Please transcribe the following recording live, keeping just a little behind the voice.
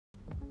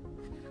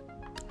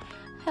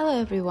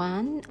Hello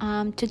everyone,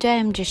 today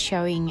I'm just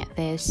showing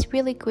this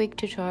really quick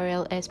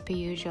tutorial as per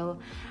usual.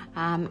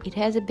 It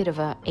has a bit of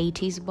a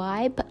 80s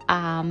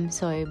vibe,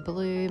 so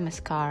blue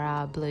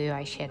mascara, blue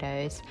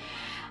eyeshadows,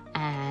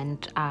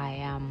 and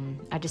I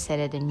just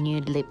added a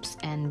nude lips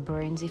and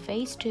bronzy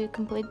face to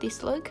complete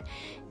this look.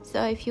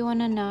 So if you want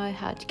to know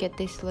how to get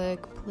this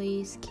look,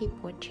 please keep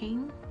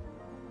watching.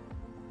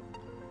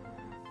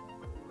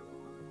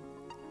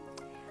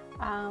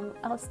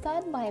 I'll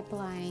start by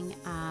applying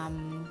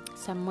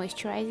some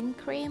moisturizing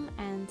cream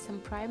and some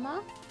primer.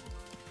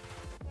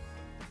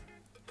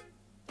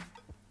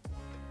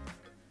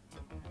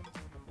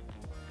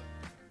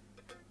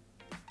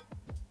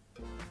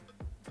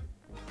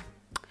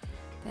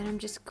 Then I'm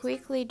just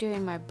quickly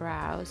doing my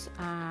brows.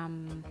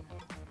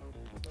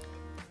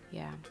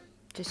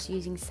 Just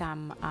using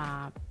some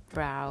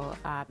brow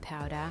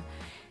powder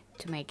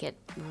to make it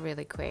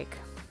really quick.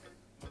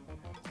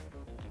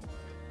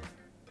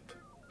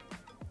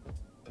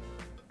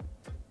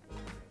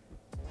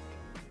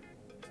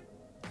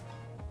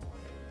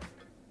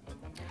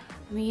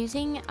 I'm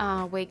using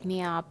Wake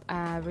Me Up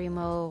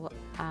Rimmel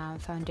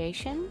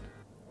foundation.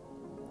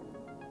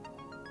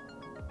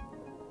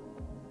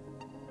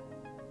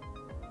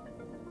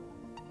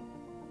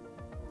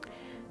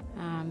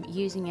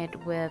 Using it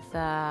with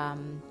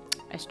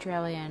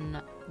Australian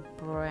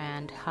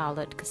brand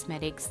Harlotte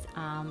Cosmetics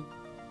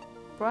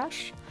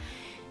brush,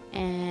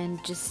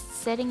 and just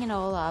setting it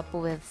all up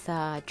with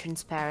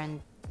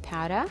transparent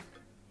powder.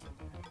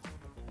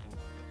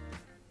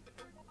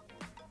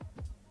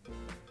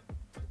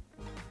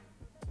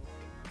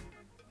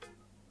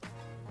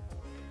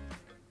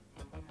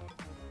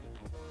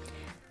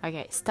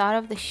 Okay, start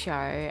of the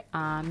show,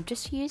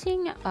 just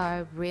using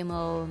a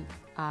Rimmel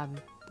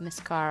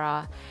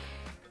mascara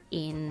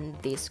in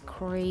this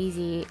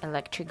crazy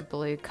electric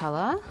blue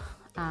color.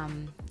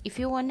 If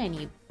you want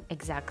any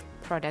exact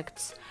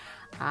products,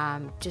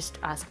 just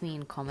ask me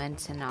in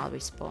comments and I'll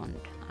respond.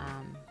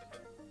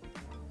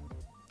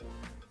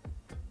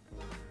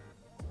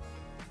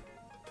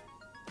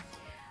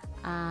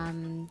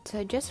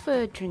 So just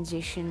for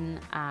transition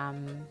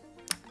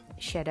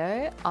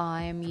shadow,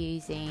 I'm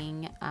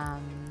using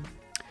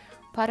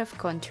part of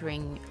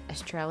Contouring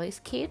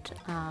Australia's kit,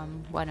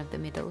 one of the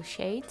middle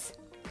shades.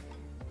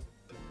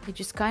 It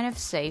just kind of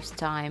saves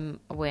time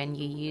when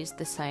you use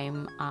the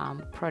same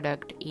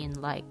product in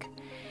like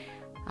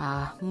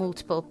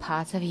multiple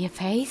parts of your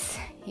face,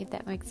 if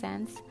that makes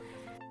sense.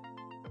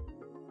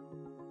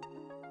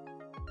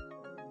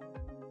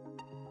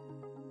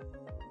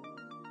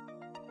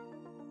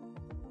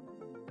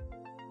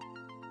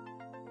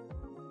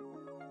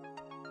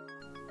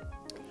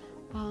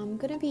 I'm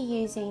going to be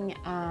using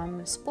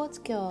Sports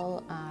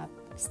Girl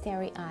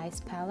Starry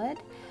Eyes palette.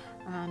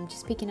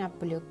 Just picking up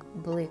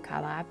blue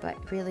color,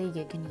 but really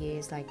you can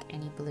use like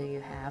any blue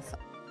you have.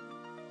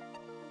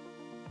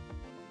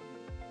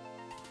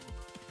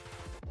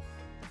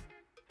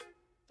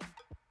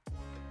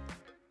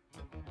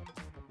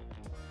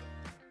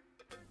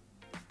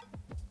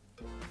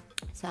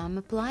 So I'm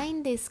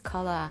applying this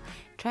color,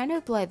 trying to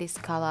apply this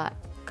color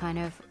kind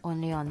of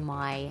only on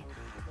my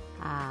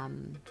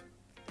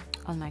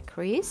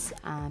crease.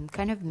 I'm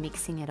kind of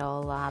mixing it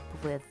all up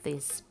with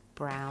this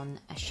brown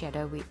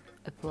shadow we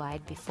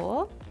applied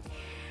before.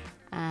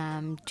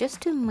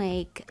 Just to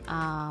make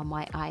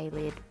my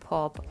eyelid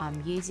pop,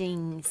 I'm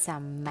using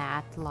some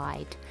matte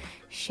light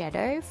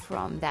shadow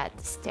from that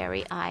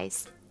Starry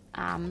Eyes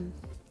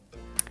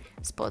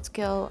Sports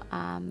Girl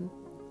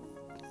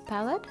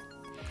palette.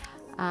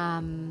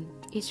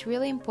 It's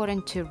really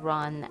important to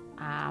run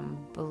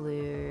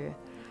blue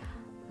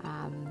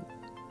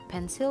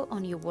pencil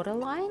on your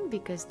waterline,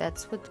 because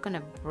that's what's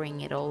gonna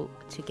bring it all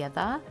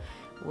together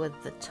with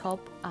the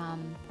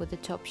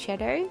top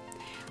shadow.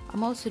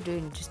 I'm also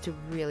doing just a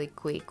really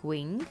quick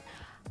wing.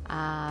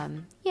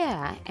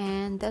 Yeah,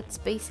 and that's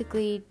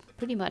basically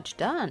pretty much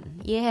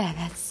done. Yeah,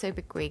 that's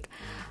super quick.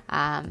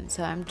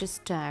 So I'm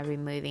just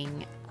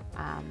removing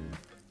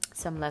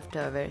some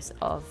leftovers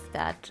of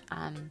that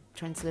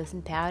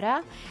translucent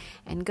powder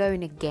and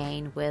going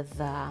again with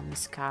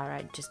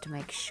mascara just to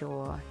make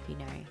sure, you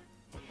know,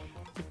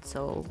 it's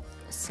all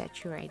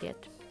saturated.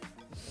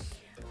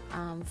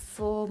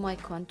 For my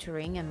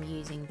contouring, I'm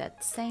using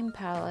that same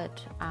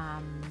palette,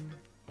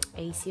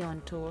 AC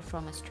on Tour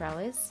from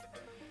Australis,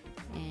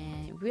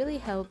 and it really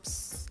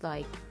helps,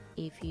 like,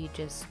 if you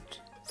just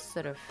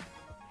sort of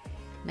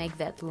make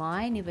that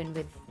line even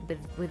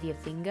with your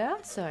finger,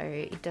 so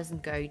it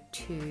doesn't go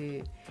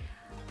too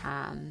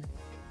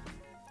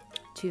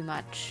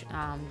much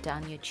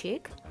down your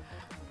cheek.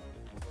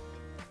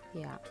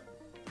 Yeah,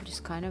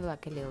 just kind of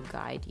like a little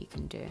guide you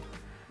can do.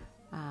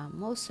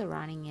 I'm also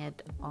running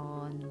it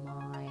on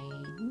my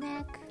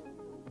neck.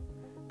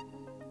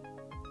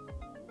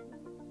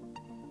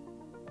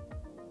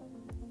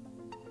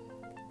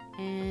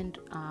 And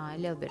a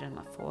little bit on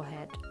my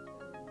forehead.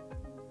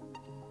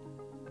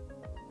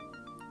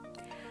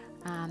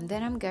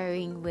 Then I'm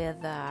going with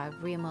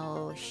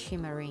Rimmel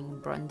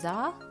Shimmering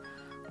Bronzer.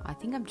 I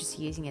think I'm just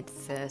using it the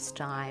first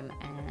time,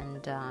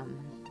 and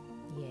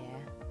yeah,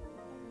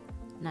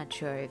 not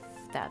sure if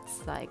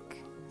that's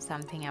like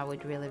something I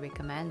would really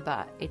recommend,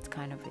 but it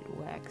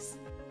works.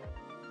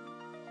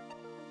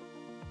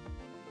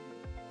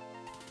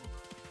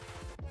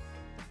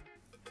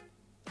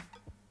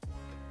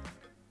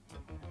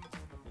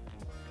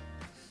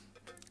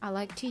 I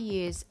like to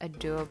use a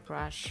dual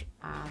brush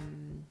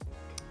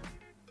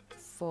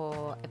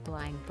for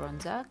applying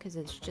bronzer because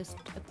it just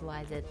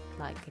applies it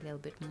like a little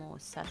bit more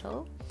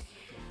subtle.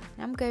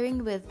 I'm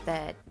going with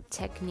the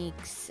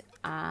Techniques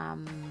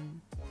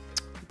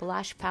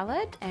blush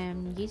palette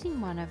and using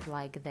one of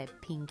like the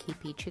pinky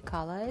peachy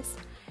colors.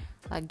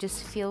 Like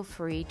just feel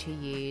free to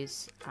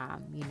use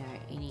you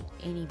know,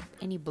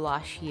 any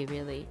blush you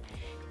really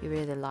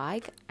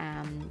like.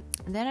 And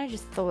then I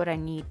just thought I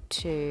need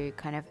to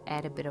kind of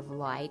add a bit of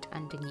light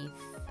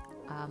underneath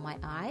my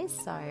eyes,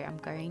 so I'm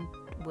going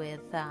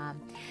with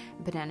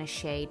Banana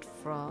Shade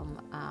from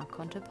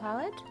Contour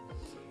Palette,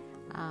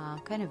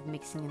 kind of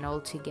mixing it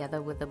all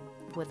together with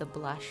a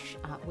blush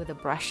with a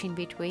brush in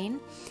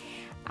between.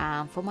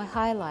 For my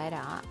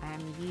highlighter,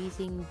 I'm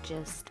using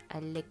just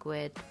a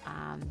liquid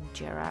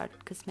Gerard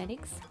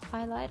Cosmetics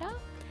highlighter.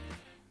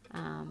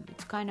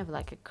 It's kind of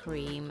like a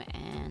cream,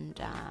 and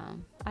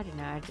I don't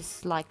know, I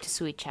just like to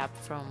switch up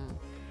from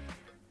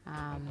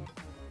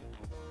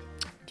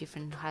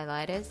different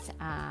highlighters.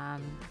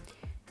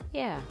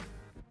 Yeah.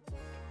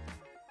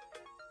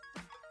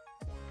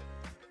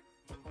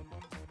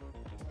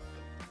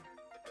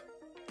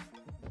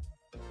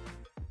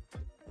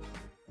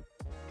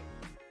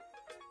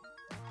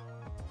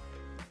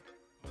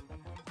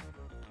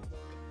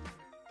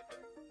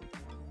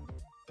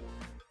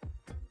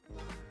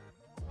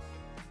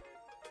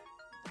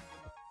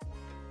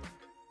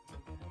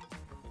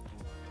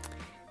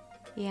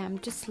 Yeah, I'm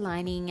just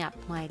lining up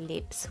my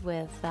lips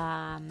with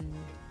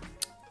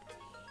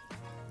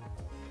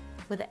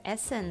the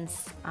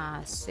Essence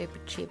Super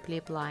Cheap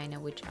Lip Liner,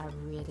 which I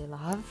really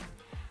love.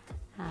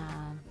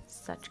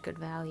 Such good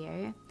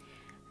value.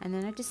 And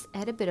then I just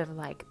add a bit of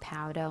like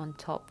powder on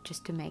top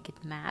just to make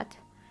it matte.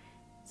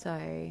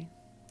 So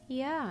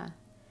yeah,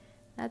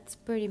 that's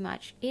pretty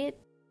much it.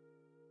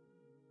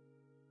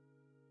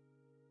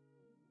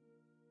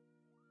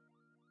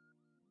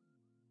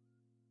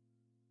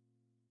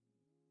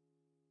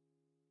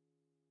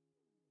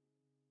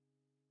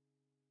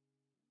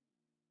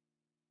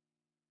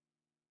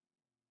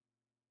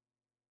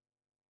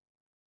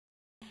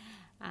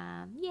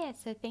 Yeah,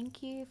 so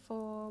thank you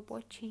for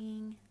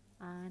watching,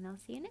 and I'll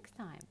see you next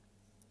time.